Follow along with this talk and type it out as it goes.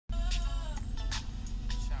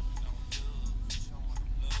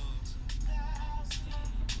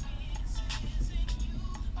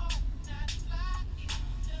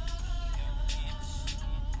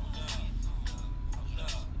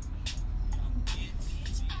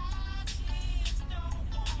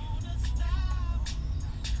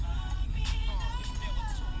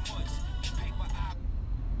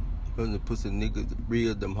the pussy niggas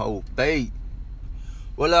real them whole fake.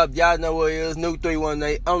 What up, y'all know what it is. New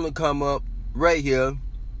 318 on the come up right here.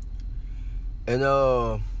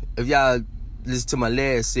 And if y'all listen to my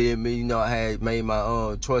last segment, you know I had made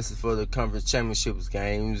my choices for the conference championships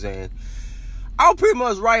games, and I was pretty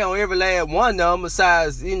much right on every last one of them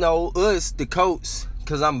besides, you know, us, the Colts,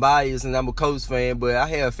 because I'm biased and I'm a Colts fan, but I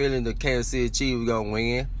had a feeling the Kansas City Chiefs were going to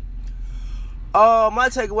win. My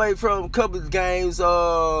takeaway from a couple of games,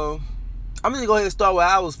 I'm going to go ahead and start where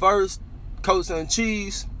I was first, Colts and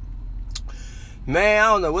Chiefs. Man, I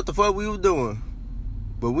don't know what the fuck we were doing,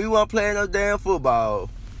 but we weren't playing no damn football.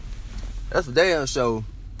 That's a damn show.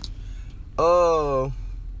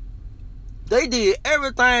 They did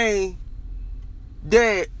everything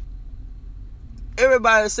that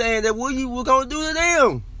everybody's saying that what you were going to do to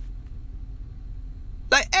them.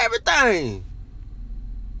 Like everything.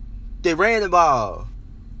 They ran the ball.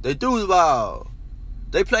 They threw the ball.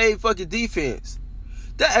 They played fucking defense.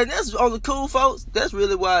 And that's on the cool, folks. That's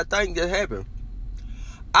really why I think that happened.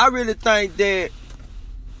 I really think that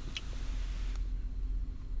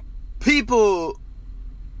people,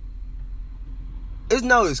 it's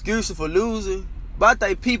no excuse for losing, but I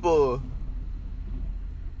think people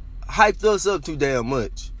hyped us up too damn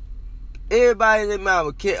much. Everybody in their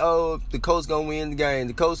mouth, the Colts gonna win the game,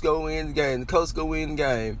 the Colts gonna win the game, the Colts gonna win the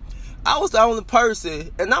game. I was the only person,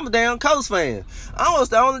 and I'm a damn Colts fan, I was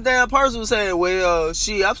the only damn person who was saying, well,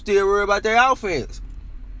 shit, I'm still worried about their offense.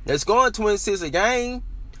 They're scoring 26 a game,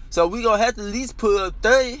 so we gonna have to at least put up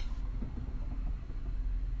 30.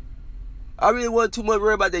 I really wasn't too much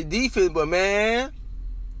worried about their defense, but man,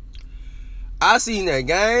 I seen that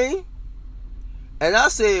game, and I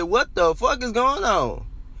said, what the fuck is going on?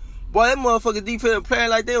 Boy, that motherfucking defense playing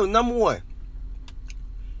like they was number one.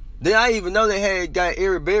 Then I even know they got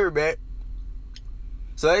Eric Berry back.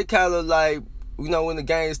 So they kind of like, you know, when the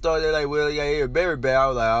game started, they're like, well, they got Eric Berry back. I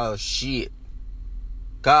was like, oh, shit.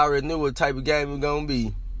 God already knew what type of game it was going to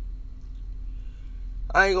be.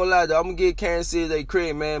 I ain't gonna lie, though. I'm going to give Kansas City their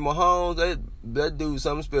credit, man. Mahomes, that dude's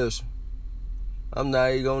something special. I'm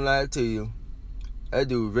not even going to lie to you. That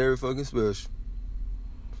dude very fucking special.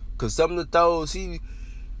 Because some of the throws, he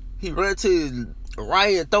ran to his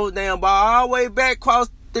right and throw it down ball all the way back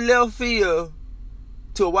across the left field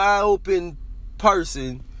to a wide open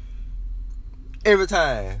person every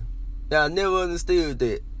time. Now, I never understood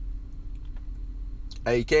that.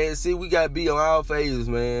 Hey, Kansas City, we got to be on all phases,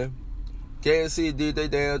 man. Kansas City did their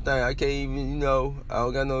damn thing. I can't even, I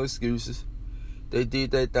don't got no excuses. They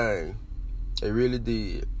did their thing. They really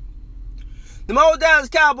did. The old Dallas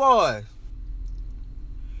Cowboys.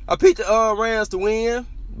 I picked the Rams to win,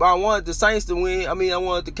 but I wanted the Saints to win. I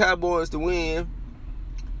wanted the Cowboys to win.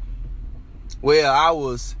 Well, I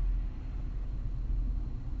was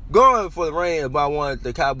going for the Rams, but I wanted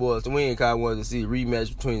the Cowboys to win because I wanted to see a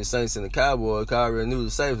rematch between the Saints and the Cowboys because I already knew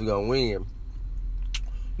the Saints were going to win.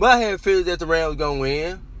 But I had feelings that the Rams were going to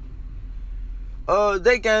win.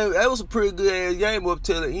 That was a pretty good ass game up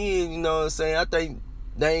till the end, you know what I'm saying? I think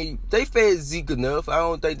they fed Zeke enough. I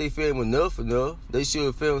don't think they fed him enough. They should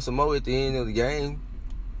have fed him some more at the end of the game.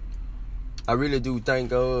 I really do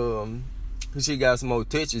think he should got some more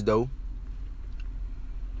touches, though.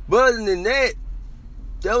 But other than that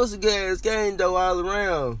was a good-ass game, though, all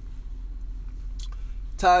around.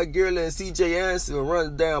 Todd Gurley and C.J. Anderson will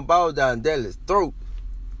run the damn ball down Dallas' throat.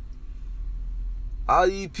 All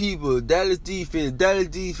these people, Dallas defense,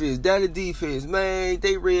 man,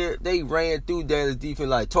 they ran through Dallas defense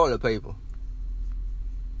like toilet paper.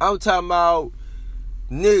 I'm talking about,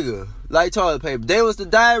 nigga, like toilet paper. They was the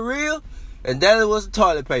diarrhea, and Dallas was the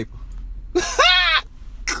toilet paper.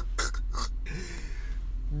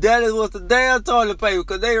 Dallas was the damn toilet paper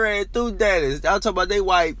because they ran through Dallas. I'm talking about they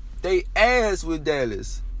wiped they ass with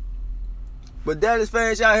Dallas. But Dallas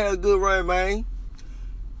fans, y'all had a good run, man.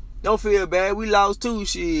 Don't feel bad. We lost too,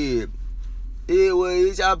 shit. It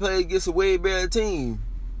was y'all played against a way better team.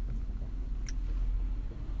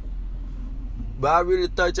 But I really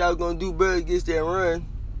thought y'all was going to do better against that run.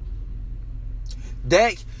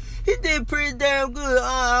 Dak, he did pretty damn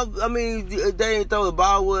good. They ain't throw the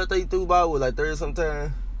ball well. I think he threw the ball with like 30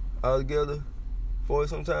 sometimes altogether. 40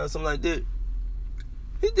 sometimes, something like that.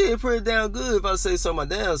 He did pretty damn good if I say so my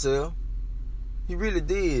damn self. He really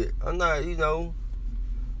did. I'm not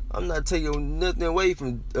taking nothing away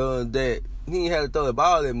from that. He ain't had to throw the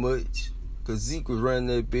ball that much because Zeke was running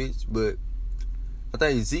that bitch. But I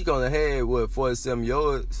think Zeke only had, 47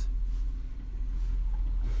 yards.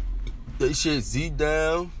 They shut Zeke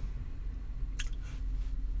down.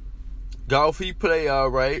 Goff, he play all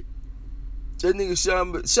right. That nigga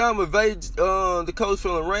Sean McVay, the coach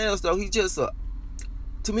from the Rams, though, he just a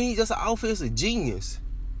to me, just an offensive genius.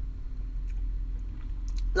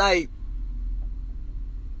 Like,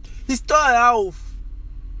 he started off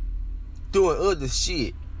doing other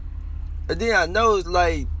shit. And then I noticed,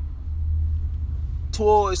 like,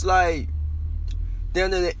 towards, like,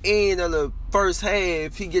 down at the end of the first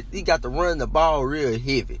half, he got to run the ball real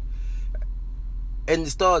heavy. And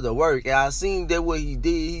it started to work. And I seen that what he did,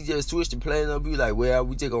 he just switched the plan up. He like, well,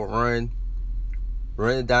 we just gonna run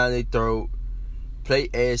it down their throat, play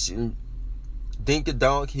action, dink a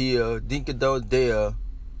dunk here, dink a dunk there.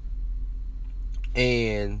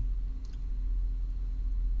 And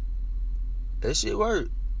that shit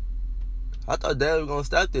worked. I thought Dallas was gonna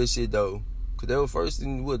stop that shit though, cause they were first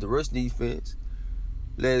in the rush defense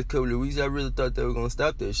last couple of weeks. I really thought they were gonna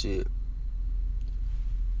stop that shit.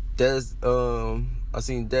 That's I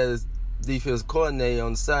seen Dallas defense coordinator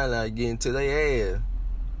on the sideline getting to their ass.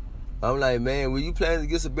 I'm like, man, when you playing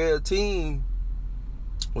against a better team,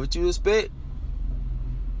 what you expect?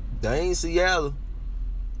 They ain't Seattle.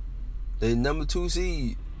 They number 2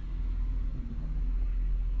 seed.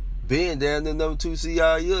 Being down the number 2 seed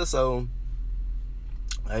all year, so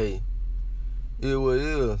hey, it is what it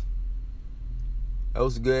is. That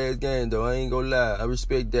was a good ass game though. I ain't gonna lie. I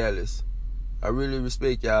respect Dallas. I really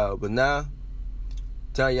respect y'all. But now,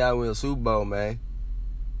 time y'all win a Super Bowl, man.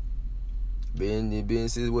 Been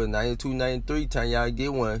since what, 92, 93, time y'all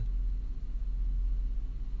get one.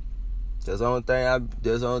 That's the only thing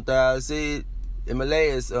I said in my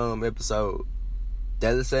last episode.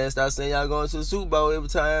 Dallas fans start saying y'all going to the Super Bowl every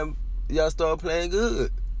time y'all start playing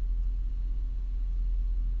good.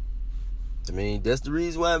 I mean, that's the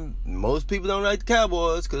reason why most people don't like the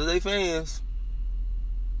Cowboys, because they fans.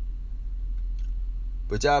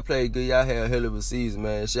 But y'all played good. Y'all had a hell of a season,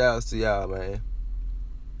 man. Shout outs to y'all, man.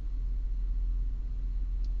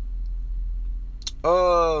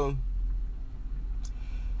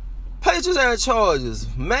 Patriots and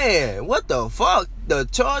Chargers. Man, what the fuck? The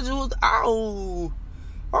Chargers was I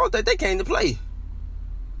don't think they came to play.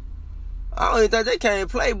 I don't even think they came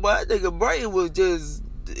to play, but I think Brady was just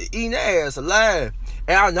eating their ass alive.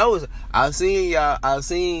 And I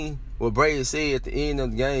seen what Brady said at the end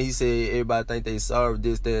of the game. He said everybody think they sorry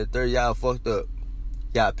this, that, third. Y'all fucked up.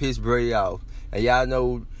 Y'all pissed Brady off. And y'all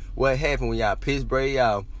know what happened when y'all pissed Brady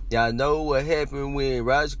off. Y'all know what happened when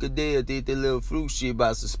Roger Goodell did that little fluke shit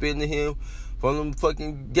by suspending him from them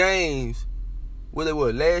fucking games. What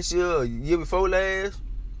last year or year before last?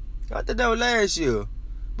 I think that was last year.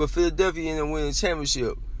 But Philadelphia ended up winning the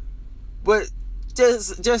championship. But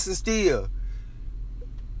Justin Steele,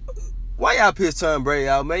 why y'all piss Tom Brady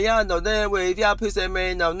out, man? Y'all know damn well if y'all piss that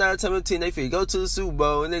man off 9 times out of 10, they finna go to the Super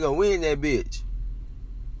Bowl and they gonna win that bitch.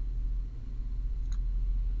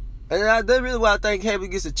 And that's really what I think happened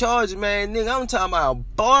against the Chargers, man. Nigga, I'm talking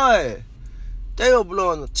about, boy, they were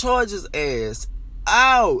blowing the Chargers ass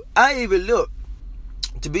out. I ain't even look.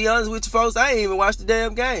 To be honest with you folks, I ain't even watched the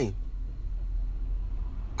damn game.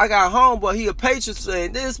 I got home, but he a Patriots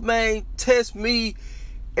fan. This man text me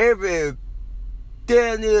every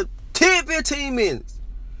damn near 10, 15 minutes.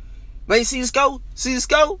 Man, you see the scope? See the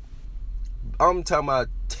scope? I'm talking about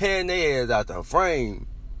tearing their ass out the frame.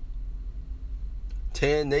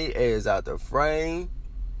 Tearing their ass out the frame.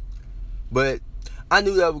 But I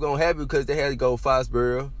knew that was going to happen because they had to go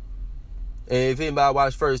Foxborough. And if anybody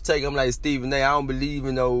watched First Take, I'm like Stephen A. I don't believe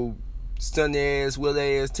in no sunny ass, will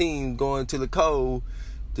ass team going to the cold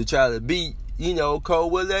to try to beat,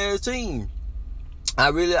 cold will ass team. I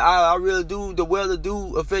really do. The weather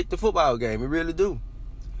do affect the football game. It really do.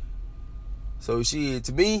 So shit,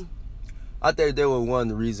 to me, I think that was one of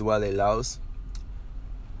the reasons why they lost.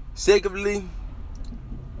 Secondly,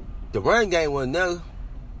 the run game wasn't there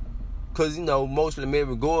because, mostly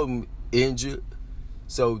Melvin Gordon injured.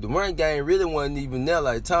 So the run game really wasn't even there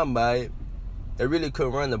like talking about it. They really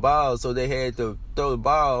couldn't run the ball, so they had to throw the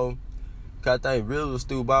ball. Cause I think Rivers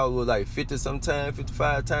threw the ball like 50 sometimes,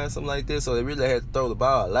 55 times, something like that. So they really had to throw the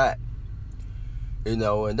ball a lot. And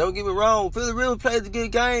don't get me wrong, Phillip Rivers played a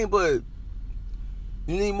good game, but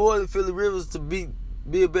you need more than Phillip Rivers to be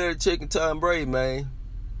a better check than Tom Brady, man.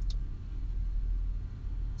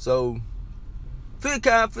 So feel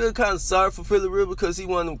kind of sorry for Phillip Rivers because he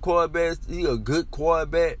one of them quarterbacks. He a good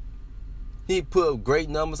quarterback. He put up great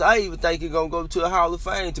numbers. I even think he's gonna go to the Hall of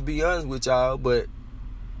Fame, to be honest with y'all, but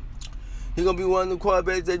he's going to be one of the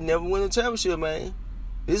quarterbacks that never win a championship, man.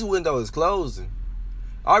 This window is closing.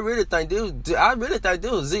 I really think this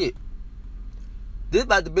was it. This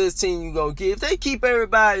about the best team you're going to get. If they keep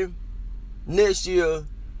everybody next year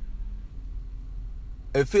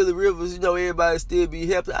and Phillip Rivers, everybody still be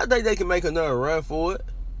happy, I think they can make another run for it.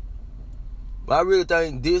 But I really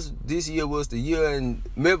think this year was the year, and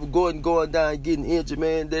Melvin Gordon going down and getting injured,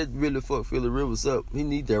 man, that really fucked Phillip Rivers up. He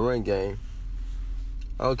need that run game.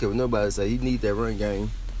 I don't care what nobody say. He need that run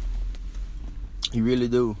game. He really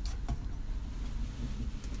do.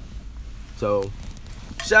 So,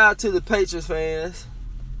 shout out to the Patriots fans.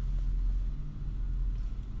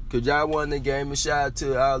 Because y'all won the game. And shout out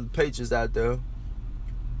to all the Patriots out there.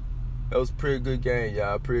 That was a pretty good game,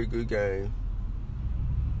 y'all. Pretty good game.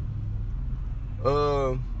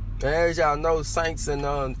 As y'all know, Saints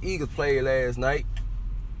and Eagles played last night.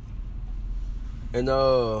 And it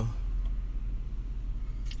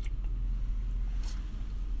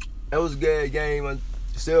was a good game.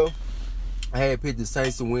 Still, I had picked the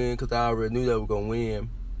Saints to win because I already knew they were gonna win.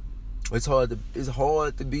 It's hard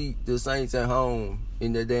to beat the Saints at home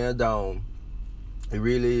in the damn dome. It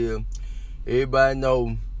really is. Everybody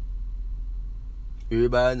know.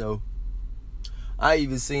 I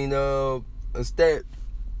even seen a stat.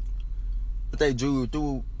 I think Drew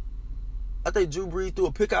Brees threw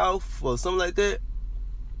a pick off or something like that.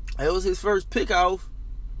 It was his first pick off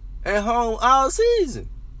at home all season.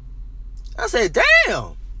 I said,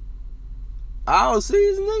 damn. All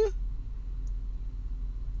season, nigga.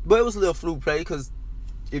 But it was a little fluke play because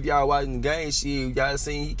if y'all watching the game, shit, y'all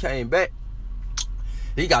seen he came back.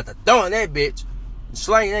 He got to throwing that bitch,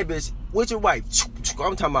 slanging that bitch with your wife.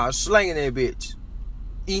 I'm talking about slanging that bitch,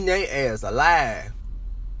 eating their ass alive.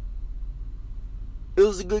 It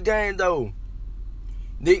was a good game though.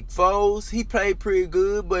 Nick Foles, he played pretty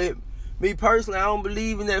good, but me personally, I don't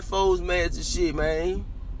believe in that Foles magic shit, man.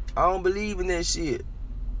 I don't believe in that shit.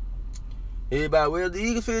 Everybody, well, the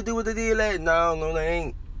Eagles finna do what they did last. No, they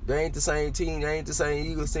ain't. They ain't the same team. They ain't the same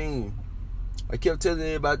Eagles team. I kept telling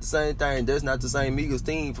everybody the same thing. That's not the same Eagles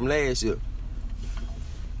team from last year.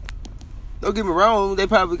 Don't get me wrong. They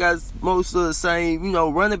probably got most of the same,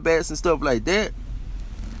 running backs and stuff like that.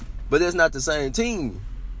 But that's not the same team.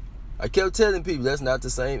 I kept telling people that's not the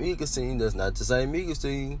same Eagles team. That's not the same Eagles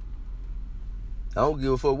team. I don't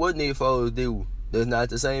give a fuck what Nick Foles do. That's not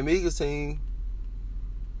the same Eagles team.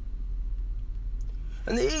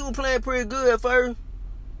 And the Eagles playing pretty good at first.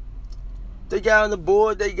 They got on the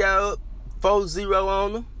board. They got up 4-0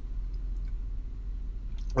 on them.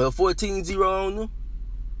 Well, 14-0 on them.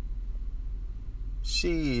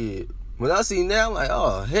 Shit. When I see that, I'm like,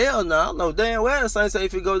 oh, hell no. I know damn well the Saints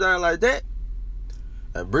ain't finna go down like that.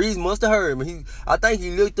 And Breeze must have heard me. I think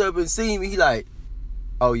he looked up and seen me. He like,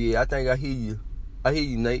 oh, yeah, I think I hear you. I hear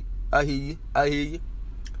you, Nate. I hear you. I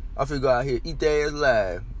finna go out here, eat their ass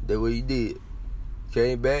alive. That's what he did.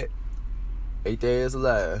 Came back, ate their ass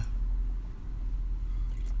alive.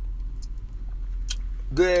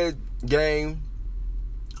 Good game.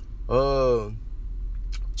 Shout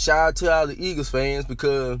out to all the Eagles fans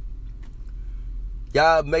because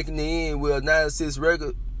y'all making the end with a 9-6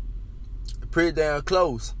 record pretty damn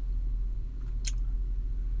close.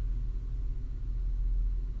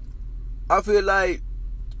 I feel like,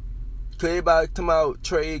 cause everybody come out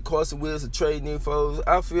trade Carson Wentz and trade Nick Foles.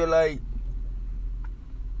 I feel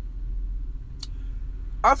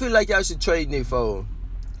like y'all should trade Nick Foles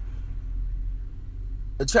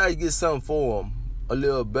and try to get something for him, a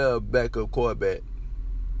little better backup quarterback,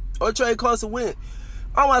 or trade Carson Wentz.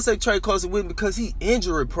 I don't want to say trade Carson Wentz because he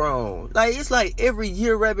injury prone. Like it's like every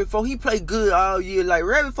year right before he play good all year. Like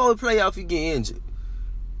right before the playoff he get injured,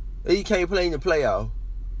 and he can't play in the playoff.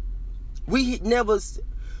 We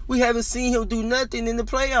haven't seen him do nothing in the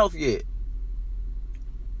playoff yet,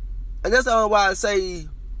 and that's all why I say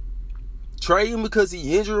trade him because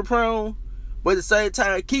he injury prone. But at the same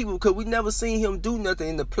time, keep him because we never seen him do nothing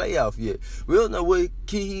in the playoff yet. We don't know what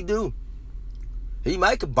can he do. He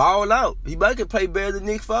might could ball out. He might could play better than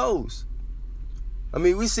Nick Foles. I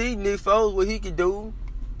mean, we see Nick Foles, what he can do.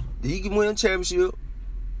 He can win a championship.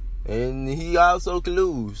 And he also can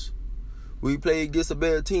lose. We play against a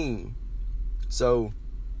better team. So,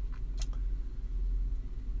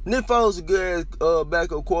 Nick Foles is a good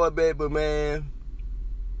backup quarterback, but man,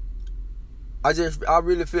 I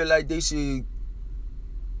really feel like they should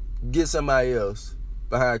get somebody else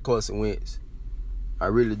behind Carson Wentz. I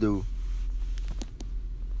really do.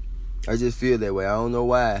 I just feel that way. I don't know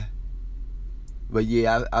why. But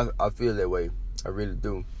yeah, I feel that way. I really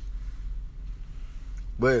do.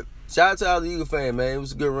 But shout out to all the Eagle fans, man. It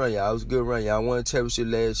was a good run, y'all. It was a good run, y'all. Won a championship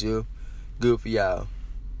last year. Good for y'all.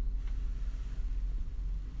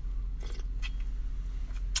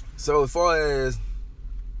 So as far as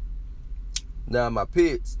now my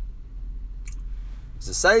picks, it's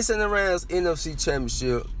the Saints and the Rams NFC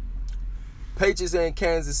Championship. Patriots and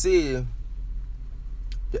Kansas City,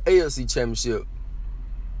 the AFC Championship.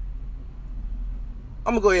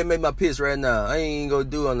 I'm gonna go ahead and make my picks right now. I ain't gonna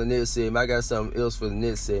do it on the next segment. I got something else for the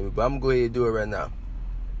next segment, but I'm gonna go ahead and do it right now.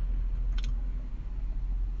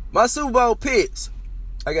 My Super Bowl picks.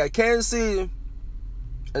 I got Kansas City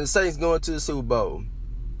and the Saints going to the Super Bowl.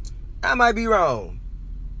 I might be wrong.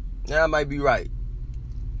 I might be right.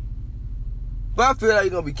 But I feel like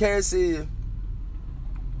it's going to be Kansas City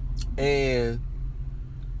and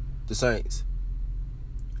the Saints.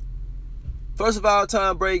 First of all,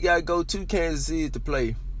 Tom Brady got to go to Kansas City to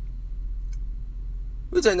play.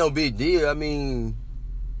 Which ain't no big deal. I mean,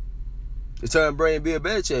 it's Tom Brady and Bill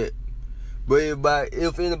Belichick. But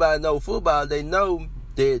if anybody know football, they know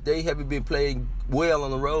that they haven't been playing well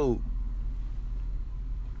on the road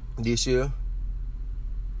this year.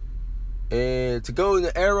 And to go in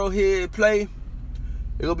the Arrowhead and play,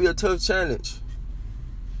 it'll be a tough challenge.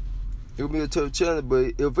 It'll be a tough challenge.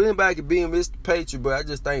 But if anybody can beat him, it's the Patriots. But I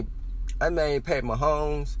just think, Pat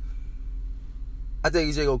Mahomes, I think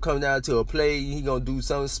he's just going to come down to a play. He's going to do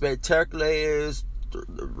something spectacular,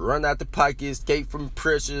 run out the pocket, escape from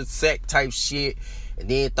pressure, sack type shit, and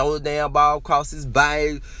then throw the damn ball across his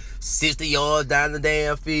body, 60 yards down the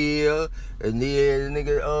damn field, and then the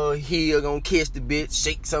nigga Hill gonna catch the bitch,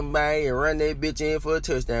 shake somebody, and run that bitch in for a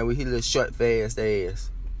touchdown with his little short, fast ass.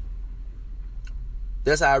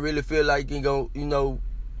 That's how I really feel like it go,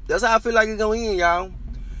 that's how I feel like it's gonna end, y'all.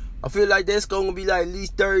 I feel like that's gonna be like at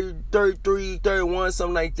least 30, 33, 31,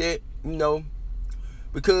 something like that,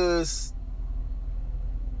 because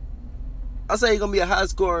I say it's gonna be a high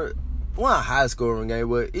scoring game,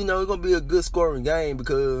 but it's gonna be a good scoring game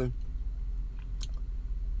because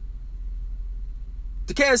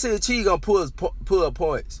the Kansas City Chiefs gonna pull up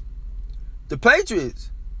points. The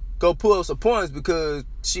Patriots gonna pull up some points because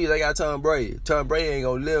they got Tom Brady. Tom Brady ain't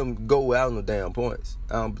gonna let them go without no damn points.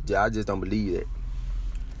 I just don't believe that.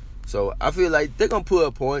 So I feel like they're gonna pull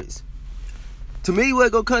up points. To me, what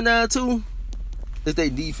it gonna come down to is their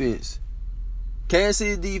defense. Kansas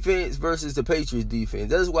City defense versus the Patriots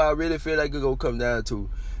defense. That's why I really feel like it's going to come down to.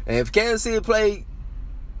 And if Kansas City play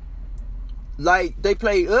like they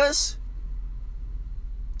play us,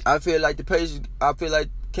 I feel like Kansas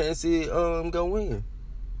City going to win.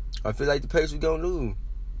 I feel like the Patriots going to lose.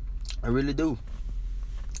 I really do.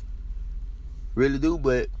 Really do,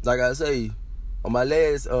 but like I say, on my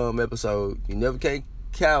last episode, you never can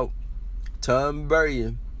count Tom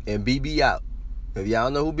Brady and BB out. If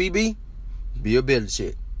y'all know who BB, Bill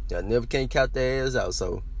Belichick. Y'all never can count their ass out.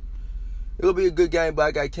 So it'll be a good game, but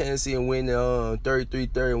I got Kansas City and win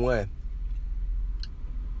 33-31.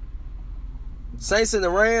 Saints and the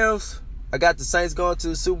Rams. I got the Saints going to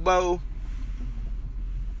the Super Bowl.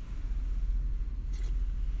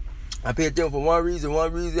 I picked them for one reason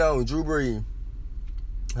only, Drew Brees.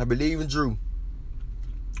 I believe in Drew.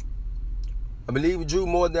 I believe in Drew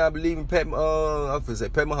more than I believe in Pat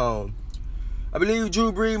Mahomes. I believe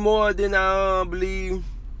Drew Brees more than I believe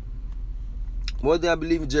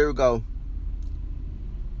in Jared Goff.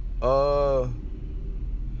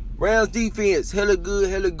 Rams defense, hella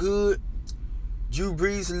good. Drew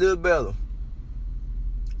Brees a little better.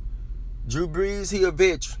 Drew Brees, he a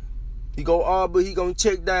veteran. He go all, but he gonna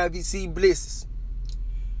check down if he see blitzes.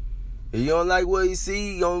 If you don't like what he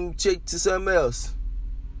see, he gonna check to something else.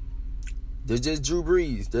 That's just Drew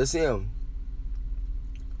Brees. That's him.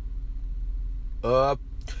 I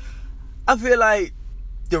feel like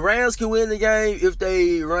the Rams can win the game if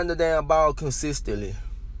they run the damn ball consistently,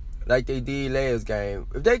 like they did last game.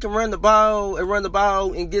 If they can run the ball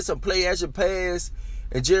and get some play action pass,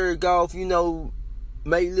 and Jared Goff,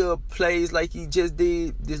 make little plays like he just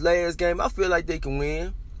did this last game, I feel like they can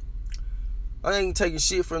win. I ain't taking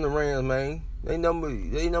shit from the Rams, man. They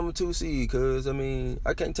number 2 seed, cause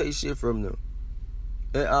I can't take shit from them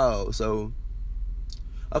at all. So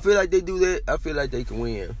I feel like they do that. I feel like they can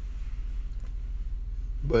win.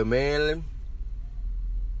 But man,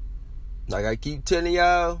 like I keep telling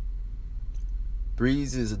y'all,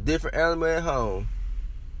 Breeze is a different animal at home.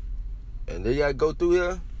 And they gotta go through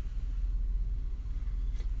here.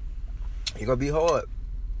 It's gonna be hard.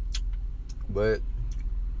 But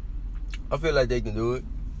I feel like they can do it.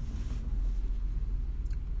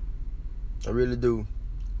 I really do.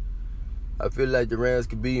 I feel like the Rams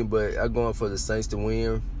could beat them, but I'm going for the Saints to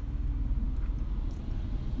win.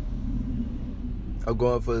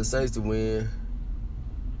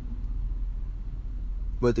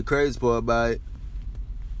 But the crazy part about it,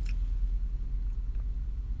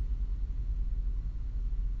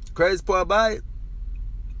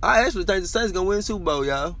 I actually think the Saints gonna win the Super Bowl,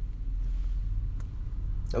 y'all.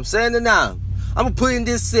 I'm saying it now. I'm gonna put in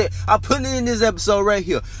this set. I'm putting it in this episode right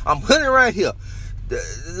here. I'm putting it right here.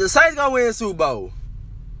 The Saints gonna win the Super Bowl.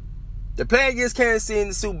 They play against Kansas City in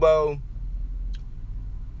the Super Bowl.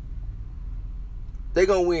 They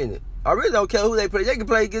gonna win it. I really don't care who they play. They can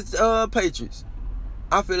play against Patriots.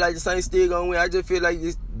 I feel like the Saints still gonna win. I just feel like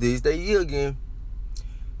this their year again.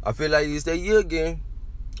 I feel like it's their year again.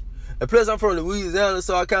 And plus, I'm from Louisiana,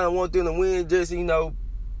 so I kind of want them to win just,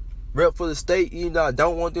 rep for the state. I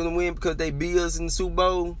don't want them to win because they beat us in the Super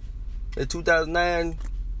Bowl in 2009.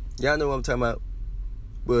 Y'all know what I'm talking about.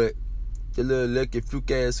 But the little lucky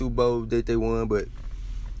fluke-ass Super Bowl that they won. But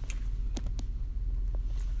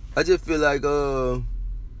I just feel like the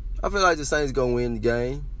Saints gonna win the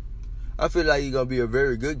game. I feel like it's gonna be a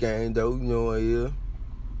very good game, though. You know what it is.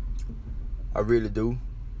 I really do.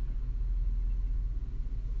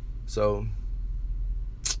 So,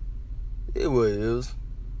 it what it is.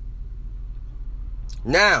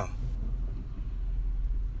 Now,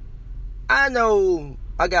 I know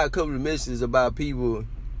I got a couple of messages about people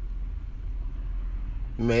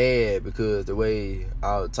mad because the way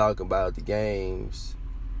I was talking about the games,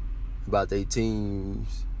 about their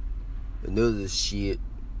teams, and other shit.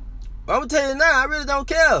 But I'm gonna tell you now, I really don't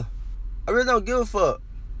care. I really don't give a fuck.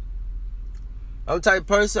 I'm the type of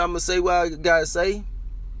person, I'm gonna say what I gotta say.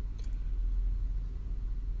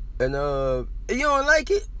 And if you don't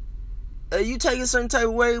like it, you take it a certain type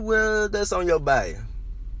of way, well, that's on your body.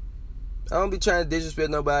 I don't be trying to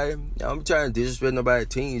disrespect nobody. I don't be trying to disrespect nobody's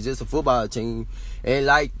team. It's just a football team. And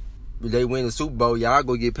like they win the Super Bowl, y'all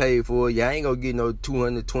go get paid for it. Y'all ain't gonna get no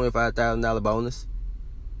 $225,000 bonus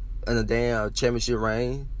and a damn championship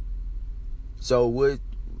ring. So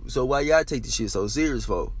why y'all take this shit so serious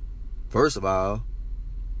for? First of all.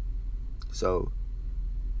 So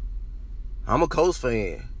I'm a Colts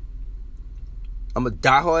fan. I'm a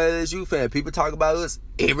diehard LSU fan. People talk about us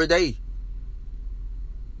every day.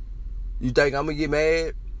 You think I'm gonna get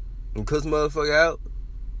mad and cuss motherfucker out?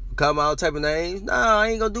 Call my all type of names? Nah, I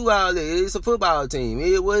ain't gonna do all that. It's a football team. It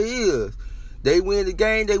is what it is. They win the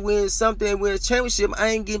game, they win something, they win a championship. I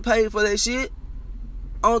ain't getting paid for that shit.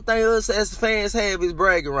 Only thing us as fans have is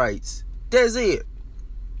bragging rights. That's it.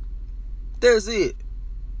 That's it.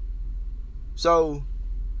 So,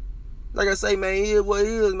 like I say, man, it is what it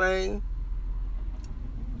is, man.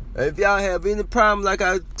 If y'all have any problem, like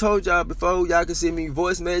I told y'all before, y'all can send me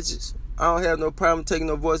voice messages. I don't have no problem taking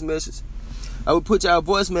no voice messages. I would put y'all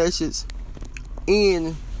voice messages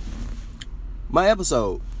in my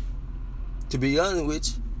episode, to be honest with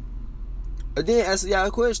you. And then answer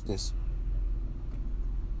y'all questions.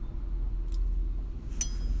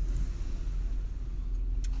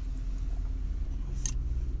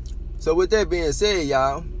 So with that being said,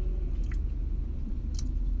 y'all,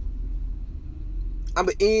 I'm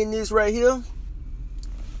going to end this right here.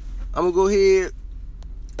 I'm going to go ahead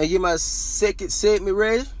and get my second segment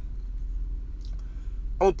ready.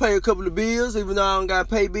 I'm going to pay a couple of bills, even though I don't got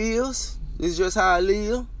to pay bills. This is just how I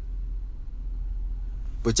live.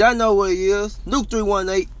 But y'all know what it is. Nuke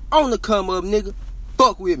 318 on the come up, nigga.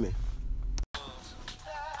 Fuck with me.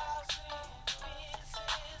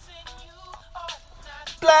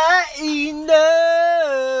 Fly enough.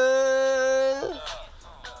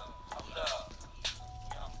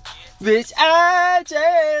 Bitch, I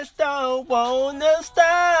just don't wanna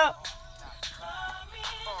stop.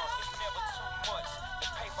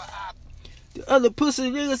 The other pussy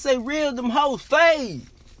niggas say real, them hoes fade.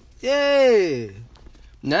 Yeah.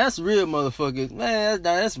 Now that's real motherfuckers. Man,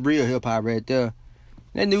 that's real hip hop right there.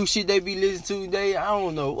 That new shit they be listening to today, I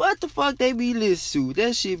don't know what the fuck they be listening to.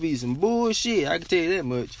 That shit be some bullshit. I can tell you that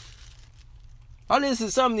much. I listen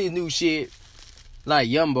to some of these new shit, like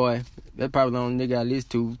Youngboy. That probably the only nigga I listen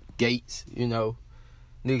to. Gates,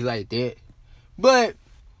 niggas like that. But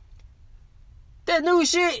that new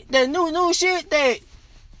shit, that new shit, that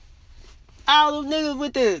all them niggas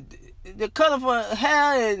with the colorful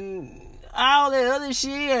hair and all that other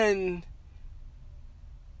shit and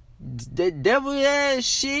that devil ass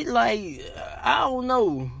shit, like, I don't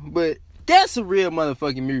know. But that's a real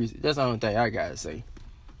motherfucking music. That's the only thing I gotta say.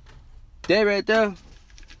 That right there,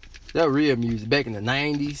 that real music. Back in the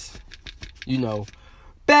 90s,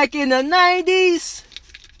 back in the 90s.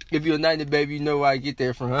 If you're a 90s baby, you know where I get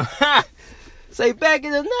that from. Say back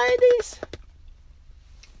in the 90s.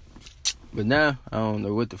 But now, I don't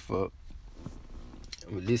know what the fuck.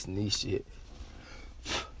 I'm listening to this shit.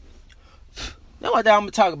 Now what I'm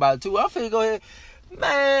gonna talk about too. I'm finna go ahead.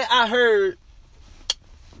 Man, I heard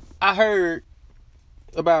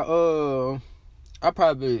about I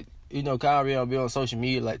probably, cause I don't be on social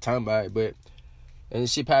media like talking about it, but and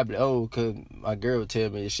this shit probably old cause my girl would tell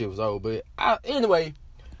me this shit was old. But anyway,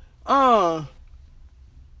 I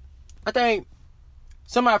think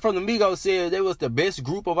somebody from the Migos said they was the best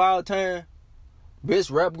group of all time. Best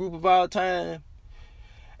rap group of all time.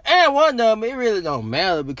 And one of them, it really don't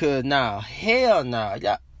matter because hell nah.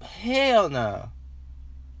 Y'all, hell nah.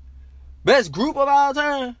 Best group of all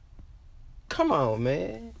time? Come on,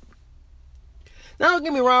 man. Now, don't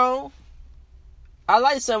get me wrong. I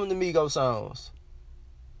like some of the Migos songs.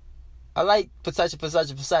 I like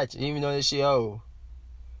Versace, even though that shit old.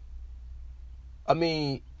 I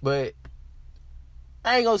mean, but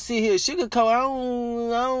I ain't gonna sit here sugarcoat. I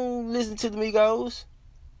don't listen to the Migos.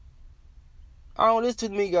 I don't listen to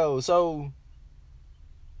the Migos, so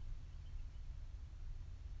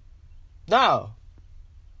no.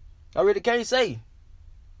 I really can't say.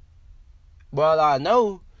 But I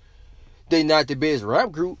know they not the best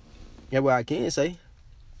rap group. That's what I can say.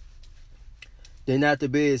 They're not the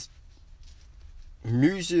best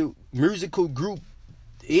musical group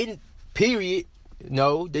in period.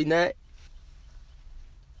 No, they not.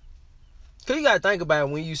 Cause you gotta think about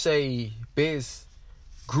it when you say best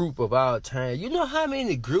group of all time. You know how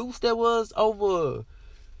many groups there was over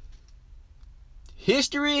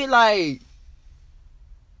history? Like,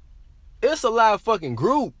 it's a lot of fucking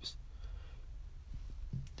groups.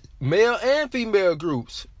 Male and female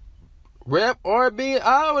groups. Rap, R&B,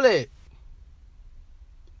 all that.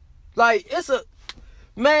 Like, it's a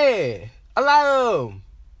lot of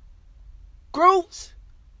groups.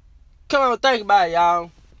 Come on, think about it,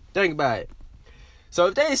 y'all. Think about it. So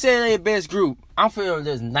if they say they best group, I'm finna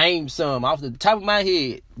just name some off the top of my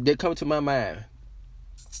head that come to my mind.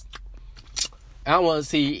 I want to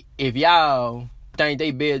see if y'all think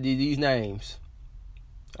they better than these names.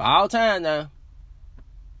 All time now.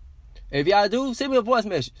 If y'all do, send me a voice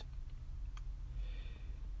message.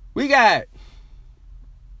 We got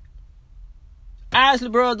Isley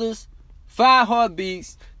Brothers, Five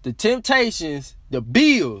Heartbeats, The Temptations, The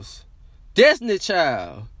Bills, Destiny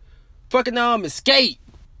Child, fucking Escape,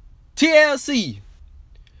 TLC.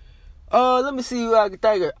 Let me see what I can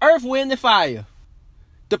think of. Earth, Wind, and Fire,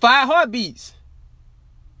 The Five Heartbeats.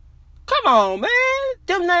 Come on, man.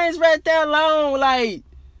 Them names right there alone, like,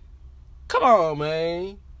 come on,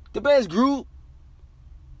 man. The best group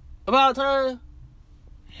of all time?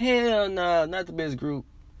 Hell nah, not the best group.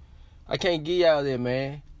 I can't get y'all there,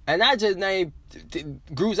 man. And I just named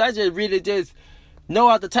groups I just really just know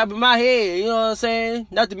off the top of my head. You know what I'm saying?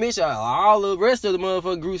 Not to mention all the rest of the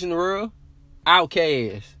motherfucking groups in the world.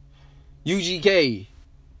 Outkast, UGK,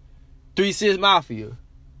 3 6 Mafia,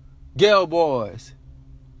 Ghetto Boys.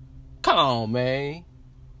 Come on, man.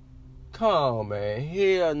 Come on, man.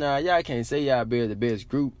 Hell nah, y'all can't say y'all better the best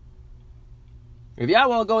group. If y'all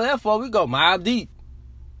want to go that far, we go Mobb Deep,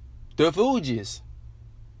 The Fugees.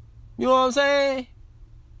 You know what I'm saying?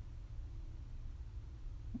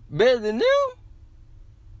 Better than them?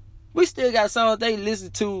 We still got songs we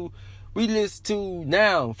listen to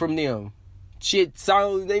now from them. Shit,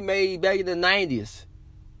 songs they made back in the 90s.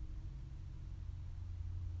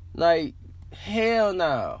 Like, hell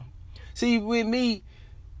no. See, with me,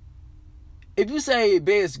 if you say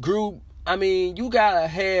best group, I mean, you gotta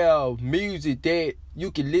have music that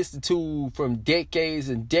you can listen to from decades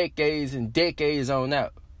and decades and decades on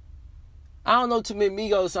out. I don't know too many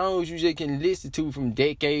Migos songs you just can listen to from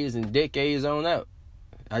decades and decades on out.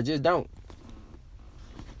 I just don't.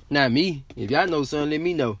 Not me. If y'all know something, let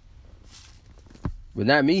me know. But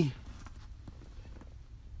not me.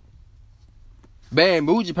 Bad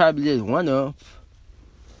Bougie probably just one of them.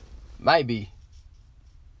 Might be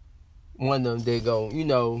one of them that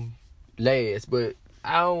go, last. But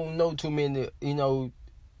I don't know too many,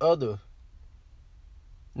 other.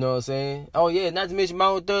 You know what I'm saying? Oh, yeah, not to mention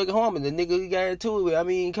Bone Thug and Harmony, the nigga who got into it with. I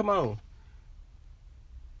mean, come on.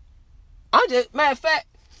 Matter of fact,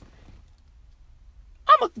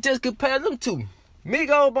 I'm going to just compare them two.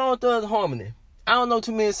 Migos, Bone Thug, and Harmony. I don't know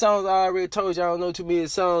too many songs. I already told you I don't know too many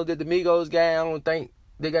songs that the Migos got. I don't think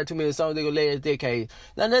they got too many songs that go last decade.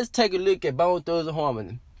 Now, let's take a look at Bone Thugs and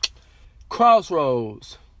Harmony.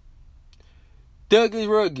 Crossroads. Thuggish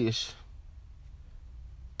Ruggish.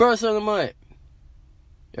 Burst of the Month.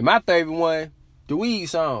 And my favorite one, the Weed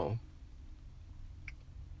song.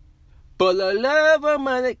 For the love of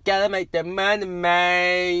money, gotta make that money,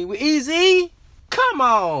 man. With Easy? Come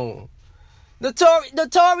on.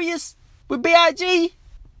 Notorious with B.I.G.?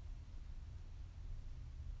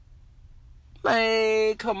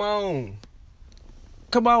 Man, come on.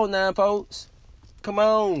 Come on now, folks. Come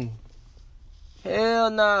on.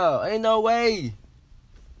 Hell no. Ain't no way.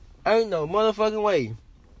 Ain't no motherfucking way.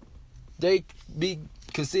 They be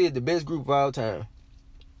considered the best group of all time.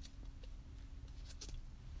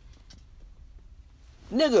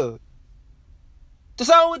 Nigga, the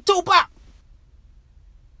song with Tupac,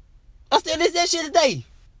 I still listen to that shit today.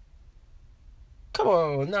 Come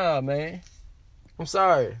on, nah, man. I'm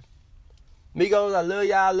sorry. Migos, I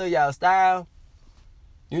love y'all style.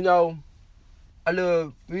 You know, I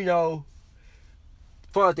love,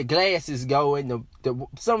 far as the glasses go and the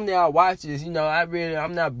some of y'all watches, I'm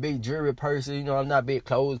not a big jewelry person, I'm not a big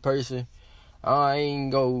clothes person. I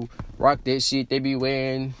ain't go rock that shit they be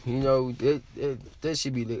wearing, that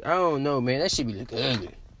should be look, I don't know, man, that should be look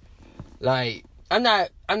ugly. Like, I'm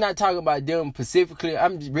not talking about them specifically.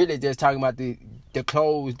 I'm really just talking about the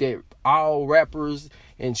clothes that all rappers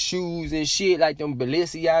and shoes and shit, like them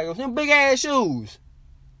Balenciagos, them big ass shoes.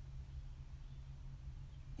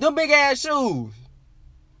 Them big ass shoes.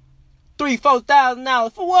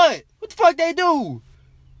 $3,000-$4,000 for what? What the fuck they do?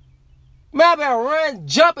 Man, I better run,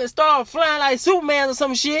 jump, and start flying like Superman or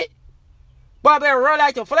some shit. But I better run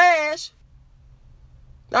like the Flash.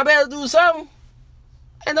 I better do something.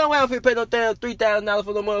 Ain't no way I'm finna pay no damn $3,000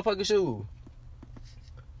 for no motherfucking shoes.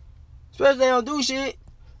 Especially they don't do shit.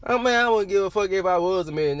 I wouldn't give a fuck if I was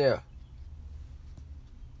a millionaire.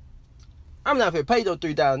 I'm not finna pay no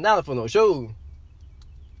 $3,000 for no shoes.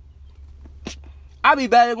 I be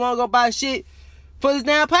better wanna go buy shit for this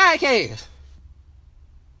damn podcast.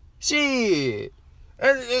 Shit.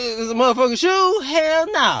 Is a motherfucking shoe? Hell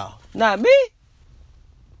no. Not me.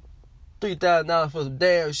 $3,000 for some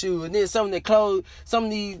damn shoes. And then some of the clothes, some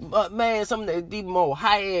of these more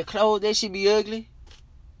high-end clothes, that shit be ugly.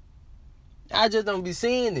 I just don't be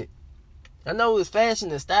seeing it. I know it's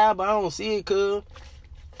fashion and style, but I don't see it, cuz.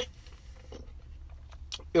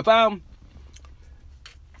 If I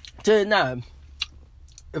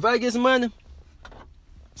get some money,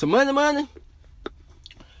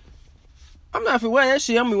 I'm not finna wear that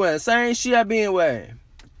shit. I'm gonna be wearing the same shit I been wearing.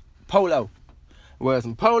 Polo. Wear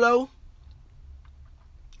some polo.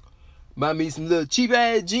 Buy me some little cheap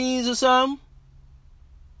ass jeans or something.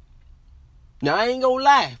 Now I ain't gonna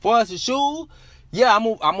lie. For us a shoe, yeah, I'm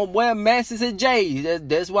gonna wear Max's and J's.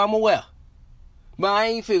 That's what I'm gonna wear. But I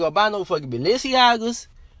ain't finna buy no fucking Balenciagas.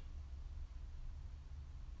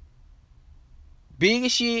 Big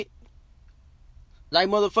as shit. Like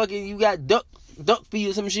motherfucking you got duck feet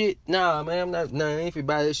or some shit. Nah, man, I ain't finna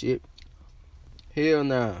buy that shit. Hell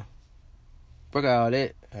nah. Fuck all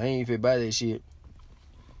that. I ain't finna buy that shit.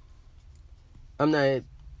 I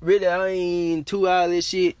ain't too all this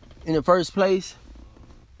shit in the first place.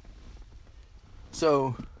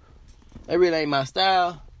 So, that really ain't my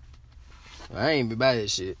style. I ain't finna buy that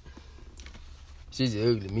shit. Shit's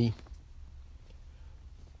ugly to me.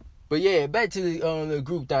 But yeah, back to the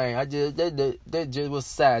group thing. That just was a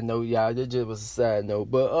side note, y'all. That just was a side note.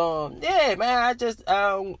 But yeah, man, I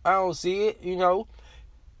don't see it.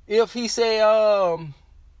 If he say the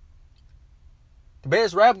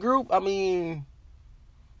best rap group, of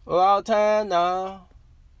all time, nah.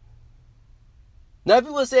 Now if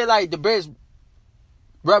you would say like the best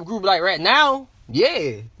rap group like right now,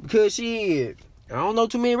 yeah, because I don't know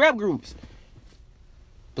too many rap groups.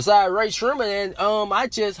 Besides Ray Sherman, and I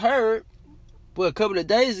just heard, a couple of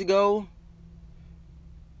days ago,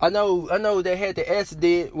 I know they had the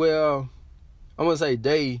accident where, I'm gonna say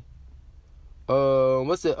they,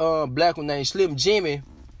 what's the black one named Slim Jimmy?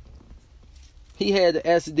 He had the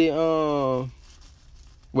accident,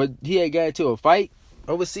 where he had got into a fight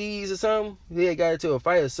overseas or something. He had got into a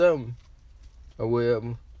fight or something, or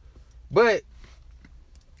whatever. But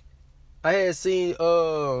I had seen,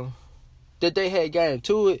 that they had got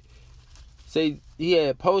into it. Say he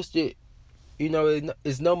had posted,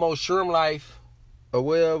 it's no more Shroom Life or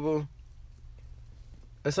whatever.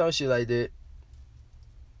 Or some shit like that.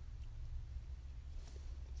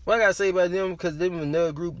 What I gotta say about them, because them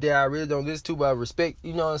another group that I really don't listen to, but I respect,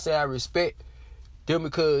 I respect them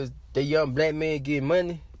because they young black men get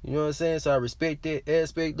money. You know what I'm saying? So I respect that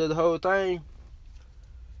aspect of the whole thing.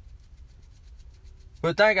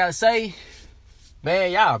 But the thing I gotta say,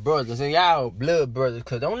 man, y'all brothers and y'all blood brothers,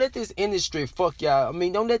 cause don't let this industry fuck y'all.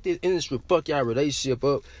 Don't let this industry fuck y'all relationship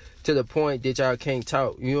up to the point that y'all can't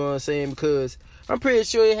talk. You know what I'm saying? Because I'm pretty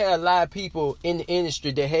sure you had a lot of people in the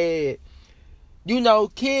industry that had,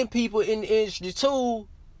 kin people in the industry too,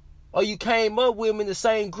 or you came up with them in the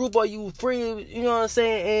same group, or you friends. You know what I'm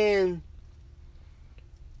saying? And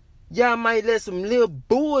y'all might let some little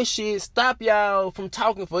bullshit stop y'all from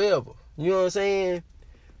talking forever. You know what I'm saying?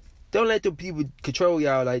 Don't let them people control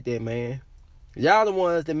y'all like that, man. Y'all the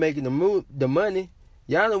ones that making the money.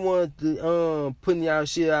 Y'all the ones that putting y'all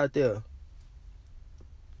shit out there.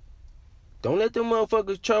 Don't let them motherfuckers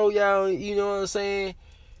control y'all, you know what I'm saying?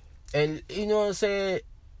 And you know what I'm saying?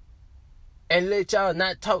 And let y'all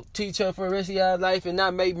not talk to each other for the rest of y'all life and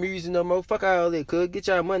not make music no more. Fuck all that, cuz. Get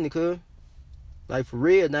y'all money, cuz. Like, for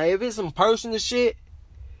real. Now, if it's some personal shit,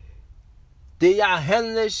 then y'all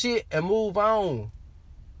handle that shit and move on.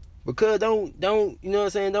 Because don't, you know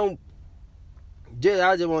what I'm saying,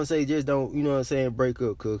 I just want to say, just don't, you know what I'm saying, break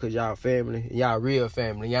up, cause y'all family, y'all real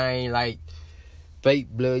family. Y'all ain't like fake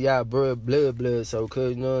blood, y'all blood. So,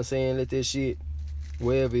 cause, you know what I'm saying, let this shit,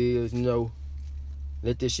 wherever it is, you know,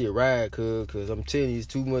 let this shit ride, cause I'm telling you, there's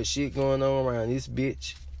too much shit going on around this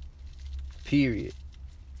bitch. Period.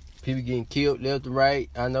 People getting killed left and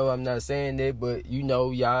right. I know I'm not saying that, but you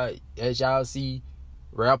know, y'all, as y'all see,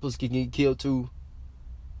 rappers can get killed too.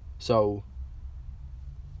 So,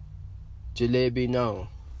 just let it be known.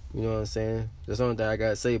 You know what I'm saying? That's the only thing I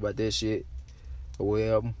gotta say about that shit.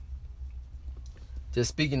 Well, just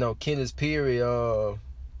speaking on Kendrick's period,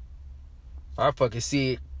 I fucking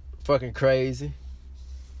see it fucking crazy.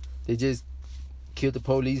 They just killed the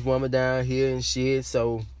police woman down here and shit,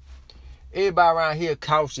 so everybody around here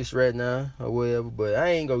cautious right now or whatever, but I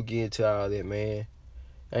ain't gonna get into all that, man.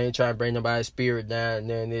 I ain't trying to bring nobody's spirit down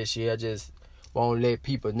there and that shit. I just want to let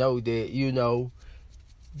people know that, you know,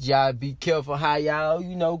 y'all be careful how y'all,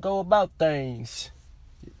 you know, go about things.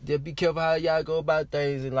 Just be careful how y'all go about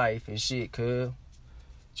things in life and shit, cuz.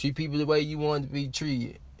 Treat people the way you want to be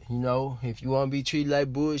treated. You know, if you want to be treated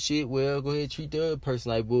like bullshit, well, go ahead and treat the other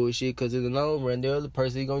person like bullshit, because in the long run, the other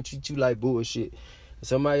person is going to treat you like bullshit.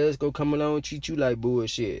 Somebody else go come along and treat you like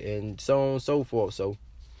bullshit, and so on and so forth. So,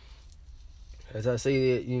 as I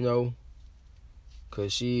say that, you know,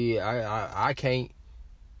 because I can't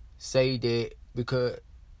say that because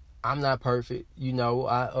I'm not perfect. You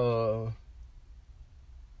know,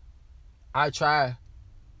 I try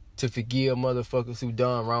to forgive motherfuckers who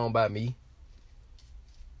done wrong by me.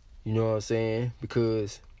 You know what I'm saying?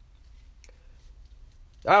 Because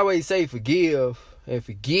I always say forgive and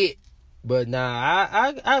forget. But nah,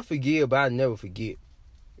 I forgive, but I never forget.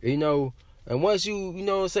 You know, and once you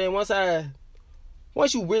know what I'm saying,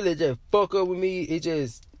 once you really just fuck up with me,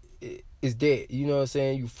 it's that. You know what I'm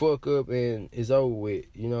saying? You fuck up and it's over with.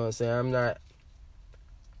 You know what I'm saying? I'm not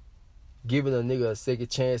giving a nigga a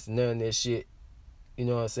second chance and none of that shit. You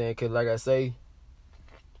know what I'm saying? Because like I say,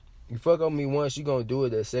 you fuck on me once, you gonna do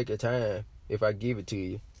it a second time if I give it to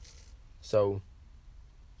you. So,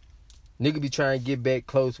 nigga be trying to get back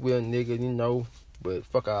close with a nigga, you know, but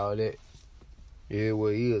fuck all that. Yeah,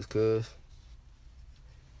 what it is, cuz.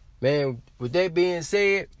 Man, with that being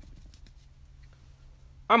said,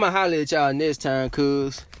 I'ma holler at y'all next time,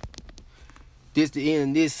 cuz. This the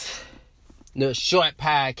end of this little short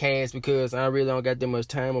podcast because I really don't got that much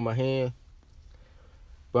time on my hand.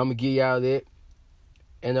 But I'ma give y'all that.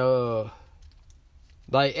 And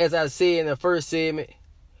like as I said in the first segment,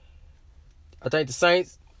 I think the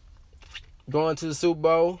Saints going to the Super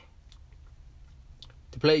Bowl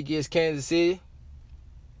to play against Kansas City.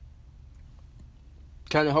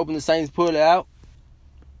 Kind of hoping the Saints pull it out.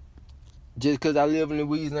 Just because I live in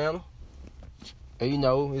Louisiana. And you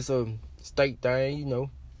know, it's a state thing, you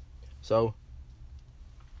know. So,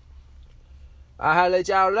 I'll holler at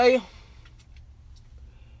y'all later.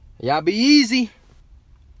 Y'all be easy.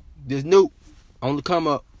 This Nuke on the come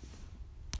up.